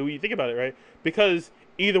morality. When you think about it, right? Because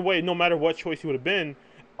either way, no matter what choice he would have been,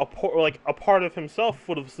 a part of himself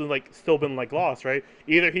would have like still been like lost, right?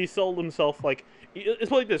 Either he sold himself like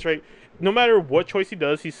it's like this, right? No matter what choice he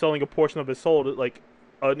does, he's selling a portion of his soul to like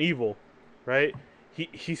an evil, right?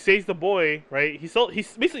 He saves the boy, right? He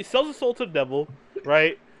basically sells his soul to the devil,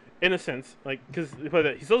 right? In a sense, like because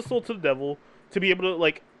he sells his soul to the devil to be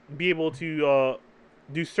able to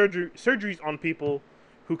do surgeries on people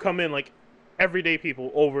who come in, like everyday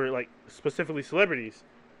people, over like specifically celebrities,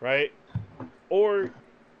 right? Or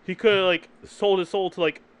he could have like sold his soul to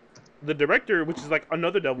like the director, which is like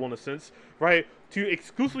another devil in a sense, right? To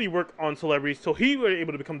exclusively work on celebrities, so he was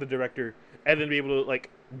able to become the director and then be able to like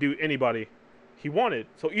do anybody he wanted.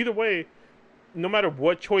 So either way, no matter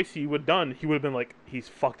what choice he would have done, he would have been like, he's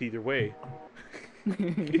fucked either way.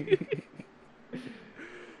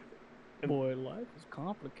 Boy, life is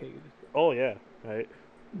complicated. Oh yeah, right.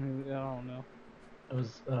 I don't know.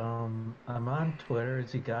 I'm on Twitter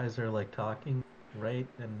as you guys are like talking, right?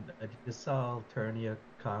 And I just saw Alternia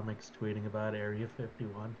Comics tweeting about Area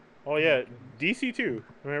 51. Oh yeah, DC too.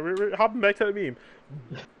 I mean, we're hopping back to the meme,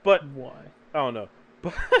 but Why? I don't know.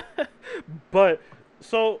 But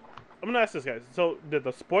so I'm gonna ask this, guys. So did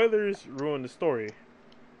the spoilers ruin the story?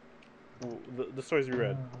 The stories we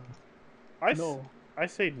read. No. I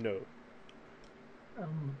say no.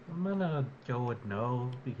 I'm gonna go with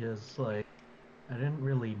no because like I didn't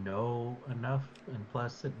really know enough, and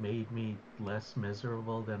plus it made me less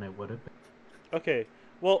miserable than it would have been. Okay,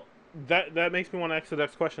 well that makes me want to ask the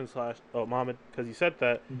next question, Mohammed, because you said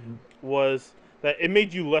that was that it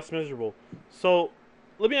made you less miserable. So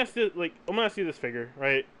let me ask you, like, I'm gonna ask you this figure,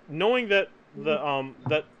 right? Knowing that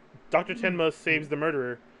that Dr. Tenma saves the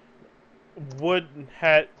murderer,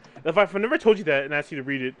 if I never told you that and asked you to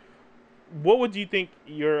read it, what would you think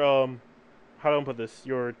your how do I put this,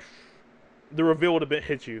 the reveal would have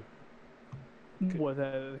hit you? What,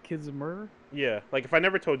 the kid's a murderer? Yeah, like if I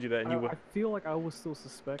never told you that and you would. I feel like I was still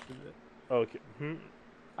suspected it. Okay.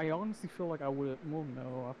 I honestly feel like I would. Well,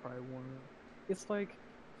 no, I probably wouldn't. It's like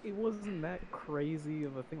it wasn't that crazy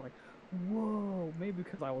of a thing. Like, whoa, maybe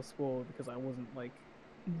because I was spoiled because I wasn't like,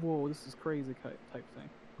 whoa, this is crazy type thing.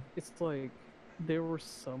 It's like there were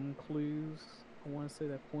some clues I want to say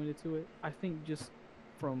that pointed to it. I think just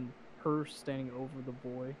from her standing over the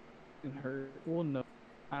boy and her. Well, no,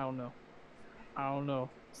 I don't know.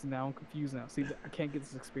 So now I'm confused now. See, I can't get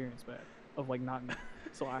this experience back of like not knowing.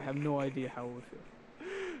 So I have no idea how it would feel.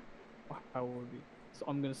 How it would be. So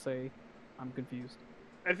I'm gonna say I'm confused.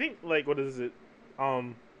 I think like what is it?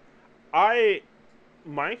 My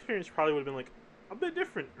experience probably would have been like a bit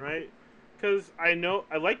different, right? Because I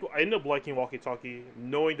ended up liking Walkie Talkie,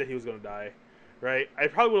 knowing that he was gonna die, right? I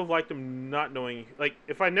probably would have liked him not knowing. Like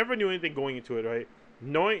if I never knew anything going into it, right?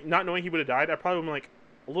 Not knowing he would have died, I probably would have been like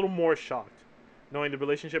a little more shocked, knowing the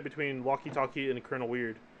relationship between Walkie Talkie and Colonel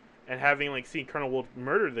Weird, and having like seen Colonel Weird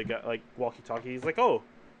murder the guy like Walkie Talkie. He's like, oh,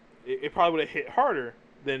 it probably would have hit harder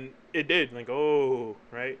than it did. Like, oh,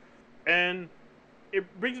 right, and it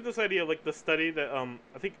brings up this idea of like the study that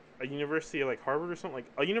I think a university like Harvard or something, like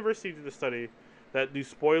a university did a study that do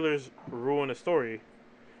spoilers ruin a story,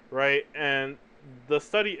 right? And the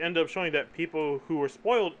study ended up showing that people who were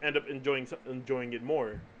spoiled end up enjoying it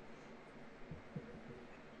more.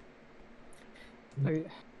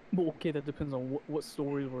 Well, okay, that depends on what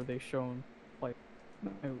stories were they shown. Like,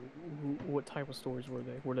 what type of stories were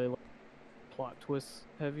they? Were they like plot twist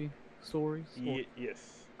heavy stories?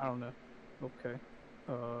 Yes. I don't know. Okay.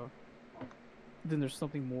 Then there's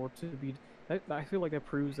something more to be. I feel like that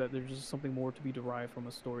proves that there's just something more to be derived from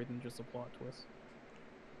a story than just a plot twist.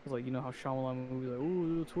 It's like, you know how Shyamalan movies like,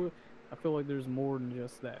 ooh, twist. I feel like there's more than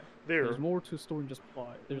just that. There's more to a story than just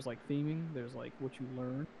plot. There's like theming. There's like what you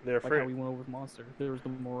learn. They're afraid. Like how we went over with Monster. There's the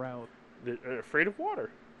morale. They're afraid of water.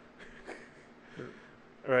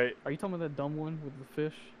 Right. Are you talking about that dumb one with the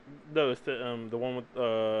fish? No, it's the one with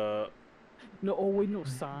No, oh wait, no,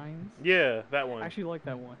 Signs. Yeah, that one. I actually like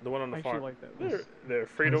that one. The one on the farm. I actually like that. They're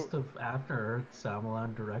afraid of After Earth.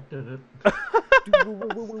 Shyamalan directed it.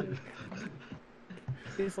 Dude, wait.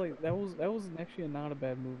 It's like that was actually not a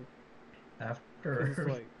bad movie. After Earth.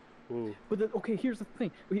 Like, Ooh. But okay, here's the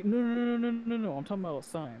thing. Okay, no. I'm talking about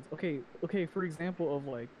signs. Okay. For example, of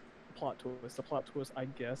like plot twist. The plot twist, I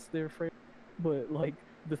guess they're afraid, but like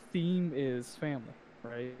the theme is family,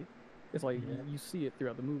 right? It's like Yeah. you see it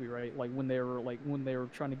throughout the movie, right? Like when they were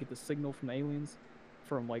trying to get the signal from the aliens,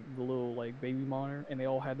 from like the little like baby monitor, and they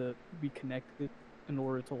all had to be connected in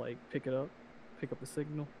order to like pick up the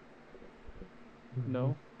signal. Mhm.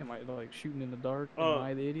 No, am I like shooting in the dark? Am Uh,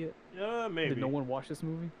 I the idiot? yeah, Did no maybe. one watch this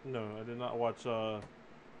movie? No, I did not watch.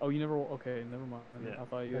 Oh, you never. Okay, never mind. Yeah. I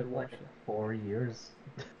thought you had Been like watched it. 4 years.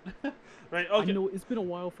 Right. I Okay. know it's been a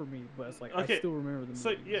while for me, but it's like I Okay. still remember the So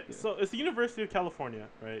movie. yeah. Yeah. So it's the University of California,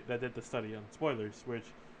 right, that did the study on spoilers, which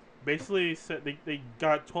basically said they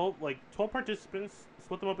got 12 participants,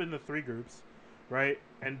 split them up into 3 groups, right,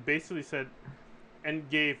 and basically said and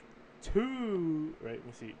gave two, right. Let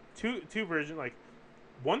me see, two version, like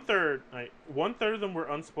 1/3, right. 1/3 of them were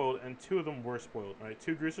unspoiled and 2 of them were spoiled, right.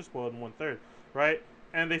 2 groups were spoiled and 1/3, right.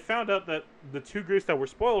 And they found out that the 2 groups that were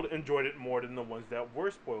spoiled enjoyed it more than the ones that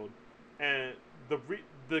were spoiled, and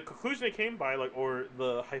the conclusion they came by, like, or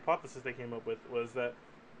the hypothesis they came up with, was that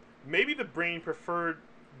maybe the brain preferred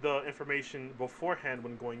the information beforehand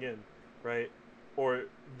when going in, right, or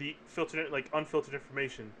the filtered, like unfiltered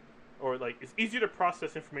information, or like it's easier to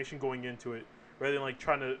process information going into it rather than like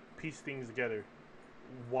trying to piece things together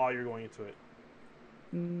while you're going into it.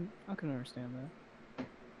 I can understand that.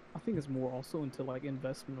 I think it's more also into like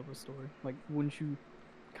investment of the story. Like, wouldn't you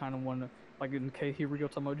kind of want to, like, in case here we go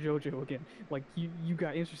talking about JoJo again. Like, you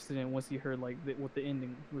got interested in it once you heard like what the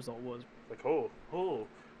ending result was, Like, oh,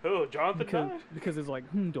 Jonathan because died. it's like,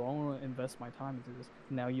 do I want to invest my time into this?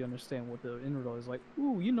 Now you understand what the end result is. Like,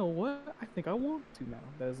 ooh, you know what? I think I want to now.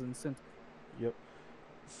 That is an incentive. Yep.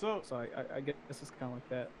 So, So I guess it's kind of like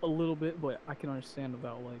that a little bit, but I can understand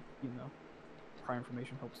about like prior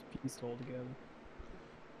information helps piece it all together.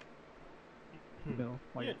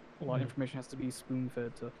 Like yeah, a lot of Yeah. information has to be spoon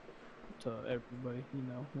fed to everybody.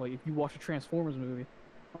 Like if you watch a Transformers movie,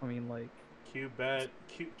 I mean, like Cube bad.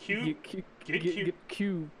 Cube. get Get Cube.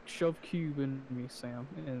 Cube, shove Cube in me, Sam,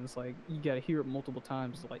 and it's like you gotta hear it multiple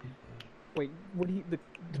times. It's like, wait, what do you the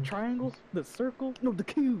triangle, the circle? No, the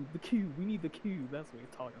cube, We need the cube. That's what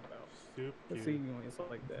you're talking about. Soup Let's Cube. see, it's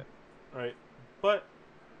like that. Right. But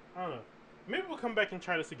I don't know. Maybe we'll come back and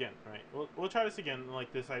try this again. Right. We'll try this again.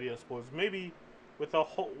 Like this idea of spoilers. Maybe with a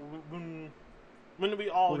whole when we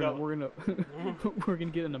all got. We're gonna we're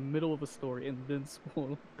gonna get in the middle of a story and then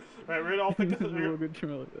spoil. Right. We're all And think then we're gonna try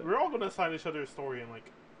like that. we're all gonna assign each other a story in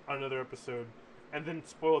like another episode, and then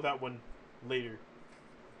spoil that one later.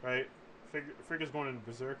 Right. Figure's going into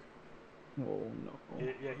berserk. Oh no.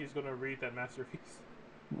 Yeah, he's gonna read that masterpiece.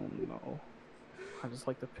 Oh no. I just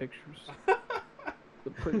like the pictures. The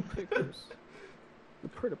pretty pictures. The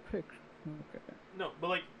pretty pictures. Okay. No, but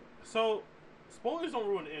like, so spoilers don't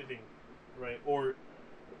ruin anything, right? Or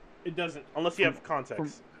it doesn't unless you have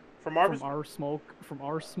context. From our From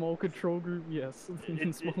our small control group, yes.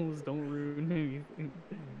 Spoilers don't ruin anything.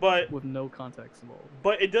 but With no context involved.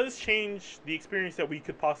 but it does change the experience that we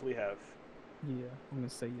could possibly have. Yeah, I'm gonna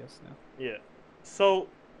say yes now. Yeah. So,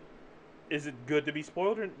 is it good to be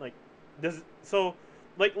spoiled, or like, does it, so?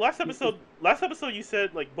 Like last episode you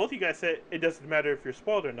said, like both of you guys said, it doesn't matter if you're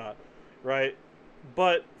spoiled or not, right?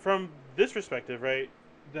 But from this perspective, right,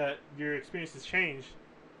 that your experience has changed,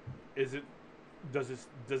 is it does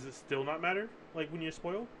it still not matter, like when you're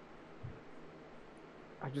spoiled?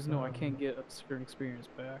 I just know I can't get a certain experience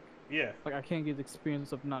back. Yeah. Like I can't get the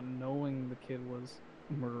experience of not knowing the kid was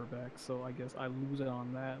murdered back, so I guess I lose it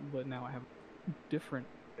on that, but now I have a different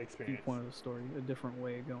Experience. viewpoint of the story, a different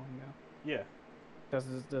way of going now. Yeah. That's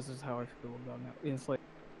just how I feel about it now. And it's like,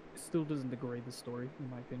 it still doesn't degrade the story, in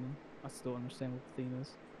my opinion. I still understand what the theme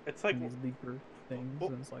is. It's like, And these deeper things, well-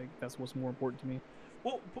 and it's like, that's what's more important to me.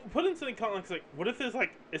 well, put into the context, like, what if there's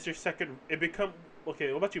like, it's your second, it become,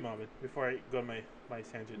 okay, what about you, Mohammed, before I go on my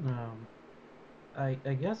tangent? I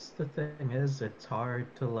guess the thing is, it's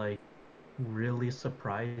hard to like really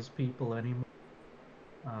surprise people anymore.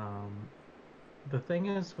 Um, the thing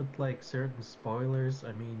is with like certain spoilers,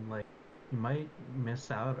 I mean, like you might miss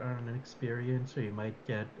out on an experience, or you might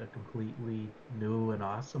get a completely new and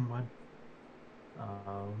awesome one.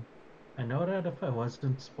 Um, I know that if I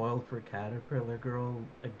wasn't spoiled for Caterpillar Girl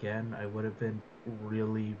again, I would have been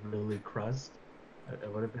really, really crushed. I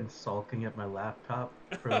would have been sulking at my laptop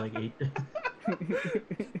for like 8 days.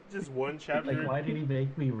 Just one chapter. Like, why did he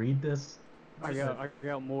make me read this? I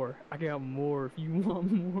got more. I got more if you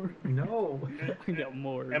want more. No. I got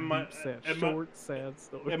more. Am I- Deep, sad, am I- short, sad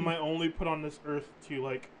story. Am I only put on this earth to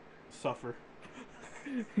like suffer?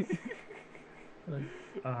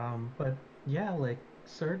 But yeah, like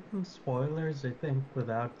certain spoilers, I think,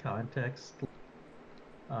 without context,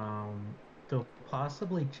 um, they'll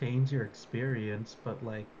possibly change your experience, but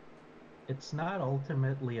like, it's not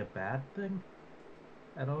ultimately a bad thing.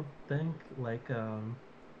 I don't think like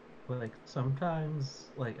sometimes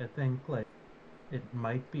like I think like it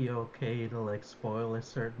might be okay to like spoil a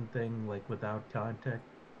certain thing like without context.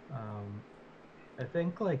 Um, I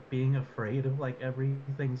think like being afraid of like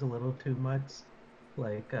everything's a little too much,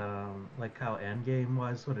 like how Endgame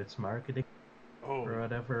was with its marketing Oh, or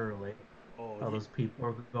whatever, like oh, all those people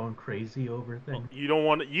are going crazy over things. you don't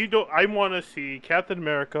want you don't. I want to see Captain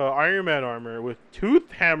America Iron Man armor with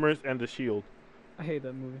tooth hammers and the shield. I hate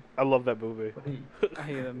that movie. I love that movie. What are you, I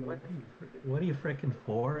hate that movie. what are you freaking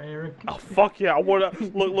for, Eric? Oh fuck yeah! I wanna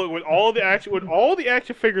look when all the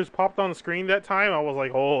action figures popped on the screen that time. I was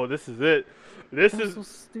like, oh, this is it. This That was is. so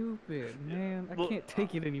stupid, man. I Look, can't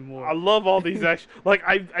take it I anymore. love all these action. Like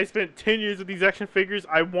I spent 10 years with these action figures.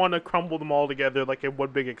 I want to crumble them all together like in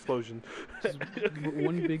one big explosion. Just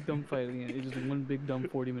one big dumb fight at the end. It's just one big dumb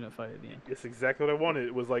 40-minute fight at the end. It's exactly what I wanted.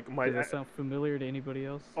 It was like my Does that sound familiar to anybody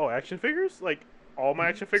else? action figures, like all my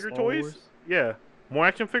action figure Star toys. Wars? Yeah, more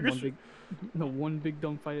action figures. One big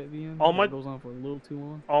dumb fight at the end. All my- that goes on for a little too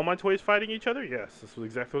long. All my toys fighting each other. Yes, this was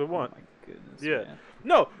exactly what I want. Oh my goodness. Yeah. Man.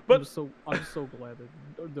 No, but I'm just so glad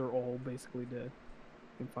that they're all basically dead.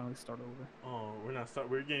 We can finally start over. oh,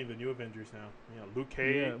 we're getting the new Avengers now. Yeah, Luke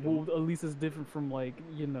Cage. Yeah, well, at least it's different from like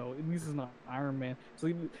at least it's not Iron Man. So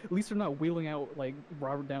at least they're not wheeling out like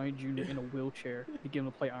Robert Downey Jr. in a wheelchair to get him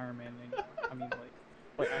to play Iron Man anymore. I mean,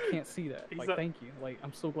 like I can't see that. He's Like, not- thank you. Like,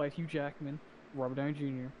 I'm so glad Hugh Jackman, Robert Downey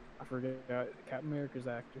Jr. I forget Captain America's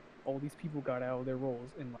actor. All these people got out of their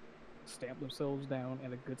roles and like stamped themselves down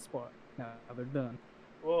at a good spot. Now they're done.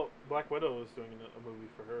 Well, Black Widow is doing a movie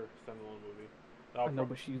for her standalone movie. I know,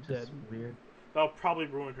 but she's dead. Just weird. That'll probably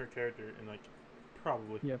ruin her character and like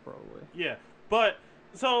probably. Yeah, probably. Yeah, but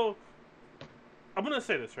so I'm gonna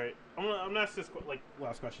say this right. I'm gonna ask this like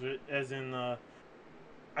last question, as in I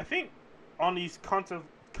think on these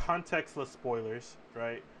contextless spoilers,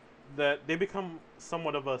 right, that they become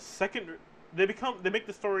somewhat of a second. They make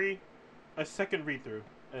the story a second read through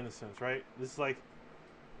in a sense, right? This is like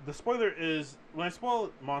the spoiler is when I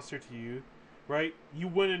spoil Monster to you, right? You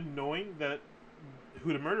went in knowing that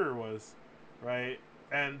who the murderer was, right,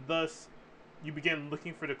 and thus you began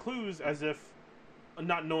looking for the clues as if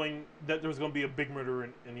not knowing that there was going to be a big murderer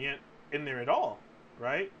in the end in there at all,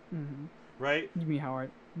 right? Mm-hmm. Right? You mean how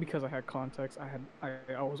because I had context,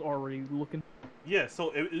 I was already looking. Yeah.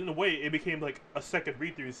 So in a way, it became like a second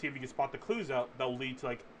read through to see if you can spot the clues out that will lead to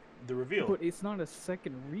like the reveal. But it's not a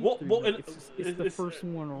second read through. Well, it's the first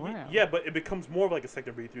one around. Yeah, but it becomes more of like a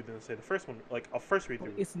second read through than say the first one, like a first read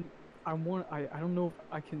through. I don't know if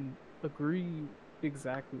I can agree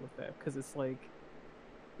exactly with that because it's like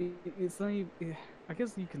it's not even, I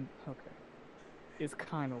guess you can it's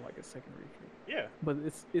kind of like a second read through. Yeah. But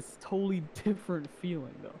it's totally different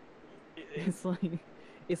feeling though. It's like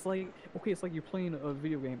okay, it's like you're playing a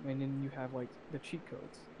video game and then you have like the cheat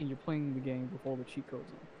codes and you're playing the game with all the cheat codes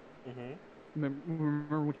on. Mm-hmm.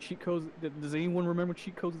 Remember what cheat codes? Does anyone remember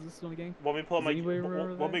cheat codes existed on the game? Want me to pull out my?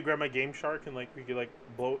 Want me to grab my Game Shark and like we could like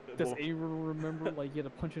blow? Does anyone remember like you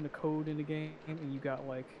had to punch in a code in the game and you got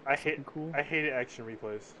like something cool? I hated action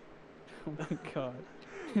replays. Oh my god!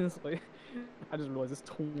 It's like I just realized it's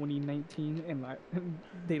 2019 and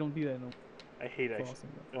they don't do that no. I hate action. Awesome,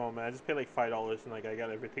 oh man, I just paid like $5 and like I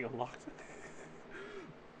got everything unlocked.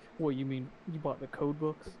 What you mean? You bought the code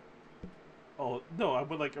books? Oh no, I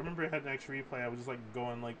remember I had an action replay. I would just like go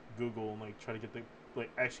on like Google and like try to get the like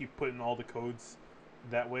actually put in all the codes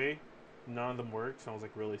that way. None of them worked, so I was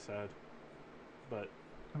like really sad. But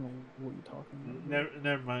I don't know what you're talking about.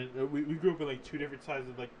 never mind. We grew up in like two different sides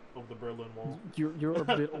of of the Berlin Wall. You're a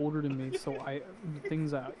bit older than me, so the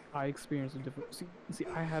things that I experienced are different. See,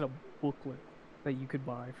 I had a booklet that you could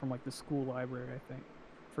buy from like the school library. I think,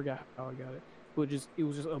 forgot how I got it, but it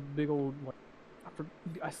was just a big old like.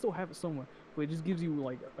 I still have it somewhere, but it just gives you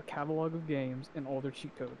like a catalog of games and all their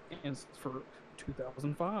cheat codes. And it's for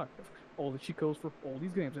 2005, all the cheat codes for all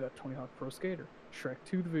these games. They got Tony Hawk Pro Skater, Shrek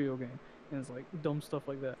 2 the video game, and it's like dumb stuff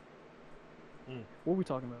like that. What are we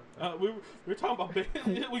talking about? We were talking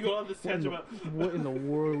about we go on this tangent about what in the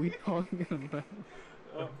world are we talking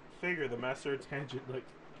about? Figure the master of tangent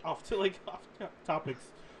off topics,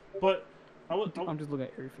 but I'm just looking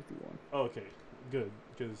at Area 51. Oh, okay, good,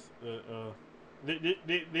 because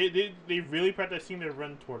they really practice seem to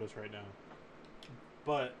run toward us right now.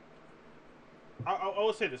 But I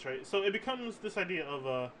will say this, right? So it becomes this idea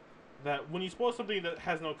of that when you spoil something that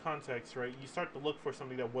has no context, right? You start to look for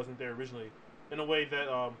something that wasn't there originally, in a way that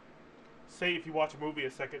say if you watch a movie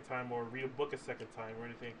a second time or read a book a second time or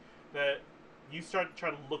anything, that you start to try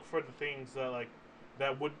to look for the things that like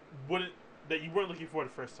that wouldn't that you weren't looking for the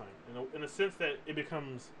first time. In a sense that it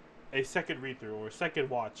becomes a second read through or a second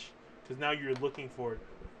watch because now you're looking for it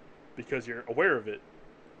because you're aware of it.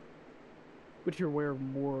 But you're aware of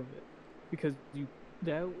more of it because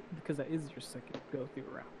that is your second go through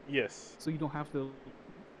round. Yes. So you don't have to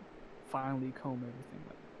finally comb everything.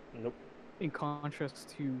 Like, Nope. in contrast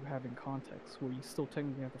to having context, where you still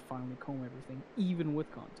technically have to finally comb everything, even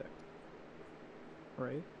with context.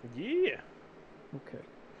 Right? Yeah. Okay.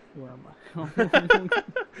 Where am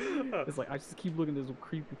I? It's like I just keep looking at this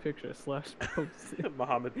creepy picture slash post.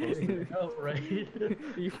 Muhammad posted. Oh, right.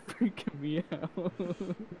 You're freaking me out.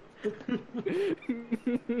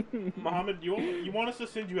 Muhammad, you want us to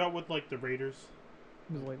send you out with like the Raiders?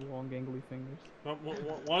 Just like long gangly fingers.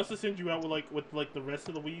 Want us to send you out with the rest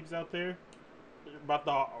of the weebs out there? About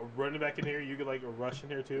the running back in here, you could like rush in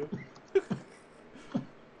here too.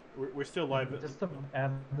 We're still live. Just to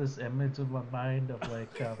have this image in my mind of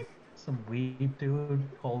like some weed dude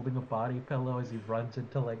holding a body pillow as he runs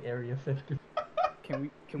into like Area 50.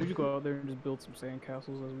 Can we just go out there and just build some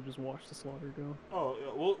sandcastles as we just watch the slaughter go? Oh,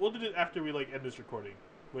 we'll do it after we like end this recording.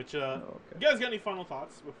 Which Okay. you guys got any final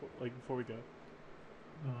thoughts before we go?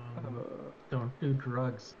 Don't do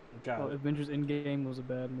drugs. Got it. Avengers Endgame was a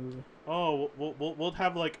bad movie. Oh, we'll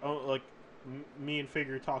have like me and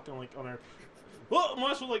Figure talking like on our. Well,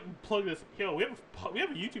 might as well like plug this. Yo, we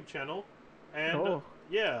have a YouTube channel, and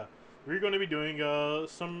yeah, we're going to be doing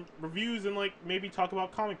some reviews and like maybe talk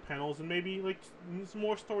about comic panels and maybe like some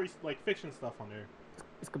more stories like fiction stuff on there.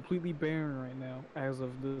 It's completely barren right now as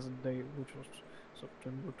of this date, which was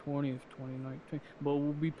September 20th, 2019. But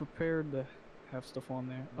we'll be prepared to have stuff on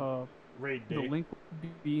there. Raid The date. link will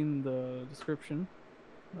be in the description,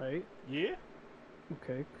 right? Yeah.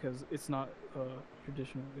 Okay, because it's not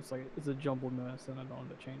traditional. It's a jumbled mess, and I don't want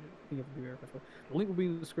to change it. I think you have to be very careful. The link will be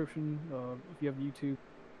in the description. If you have YouTube,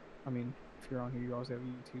 I mean, if you're on here, you always have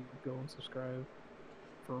YouTube. Go and subscribe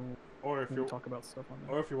for Or if when you're we talk about stuff on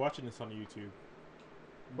there. or if you're watching this on YouTube.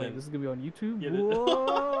 Wait, then- this is gonna be on YouTube? Yeah,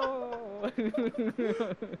 Whoa!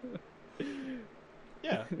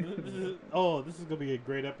 Yeah. This is gonna be a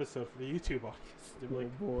great episode for the YouTube audience. They're Oh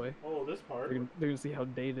like, boy. oh, this part. They're gonna see how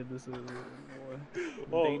dated this is. Boy.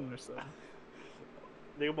 Oh. Dating themselves.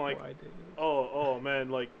 They're like, Boy, I dated. oh man,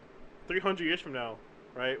 like 300 years from now,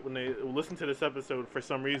 right? When they listen to this episode for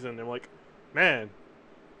some reason, they're like, man,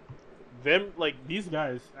 these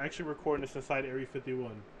guys actually recording this inside Area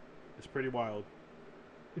 51. It's pretty wild.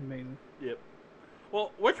 Amazing. Yep.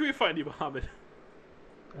 Well, where can we find you, Muhammad?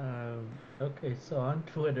 Okay, so on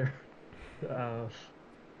Twitter,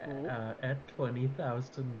 at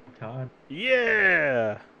 20,000 con.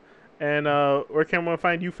 Yeah. And where can one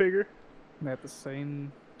find you, Figure? I'm at the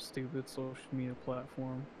same stupid social media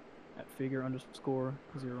platform at figure_010.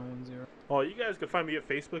 Oh, you guys can find me at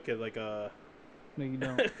Facebook at like No, you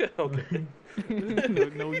don't. Okay.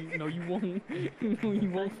 no, you won't. No, you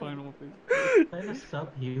won't find on Facebook. What kind of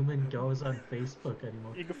subhuman goes on Facebook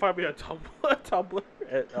anymore? You can find me on Tumblr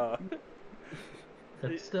at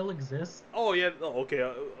That still exists? Oh yeah. Oh,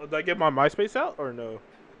 okay. Did I get my MySpace out or no?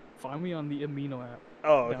 Find me on the Amino app.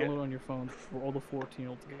 Oh, okay. Download on your phone for all the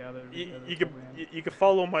 14-year-olds together. You can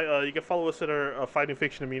follow my you can follow us at our Fighting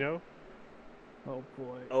Fiction Amino. Oh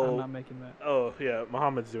boy, Oh. I'm not making that. Oh yeah,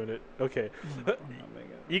 Muhammad's doing it. Okay. I'm not making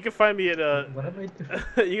that. You can find me at What am I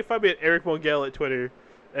doing? you can find me at Eric Mongel at Twitter,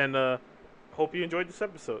 and hope you enjoyed this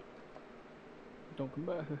episode. Don't come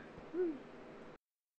back.